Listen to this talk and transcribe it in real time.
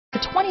The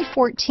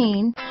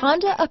 2014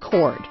 Honda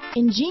Accord.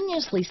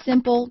 Ingeniously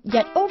simple,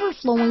 yet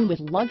overflowing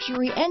with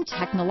luxury and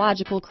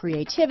technological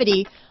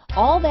creativity,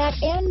 all that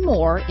and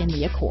more in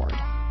the Accord.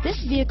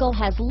 This vehicle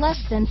has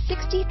less than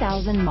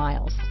 60,000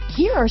 miles.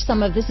 Here are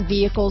some of this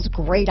vehicle's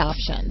great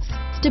options: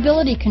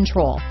 stability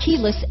control,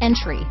 keyless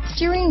entry,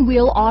 steering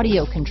wheel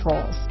audio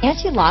controls,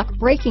 anti-lock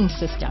braking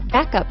system,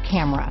 backup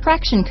camera,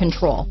 traction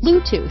control,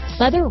 Bluetooth,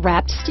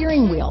 leather-wrapped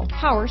steering wheel,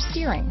 power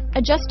steering,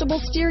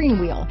 adjustable steering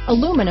wheel,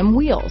 aluminum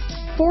wheels,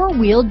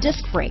 four-wheel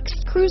disc brakes,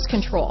 cruise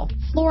control,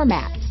 floor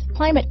mats,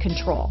 climate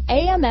control,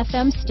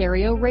 AM/FM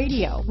stereo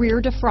radio,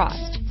 rear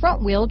defrost,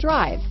 front-wheel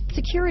drive,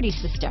 security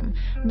system.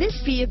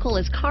 This vehicle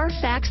is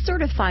CARFAX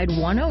certified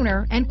one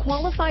owner and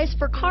qualifies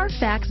for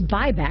CARFAX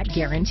buyback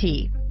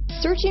guarantee.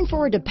 Searching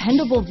for a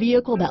dependable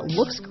vehicle that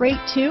looks great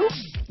too?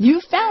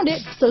 You found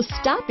it, so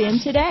stop in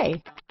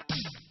today.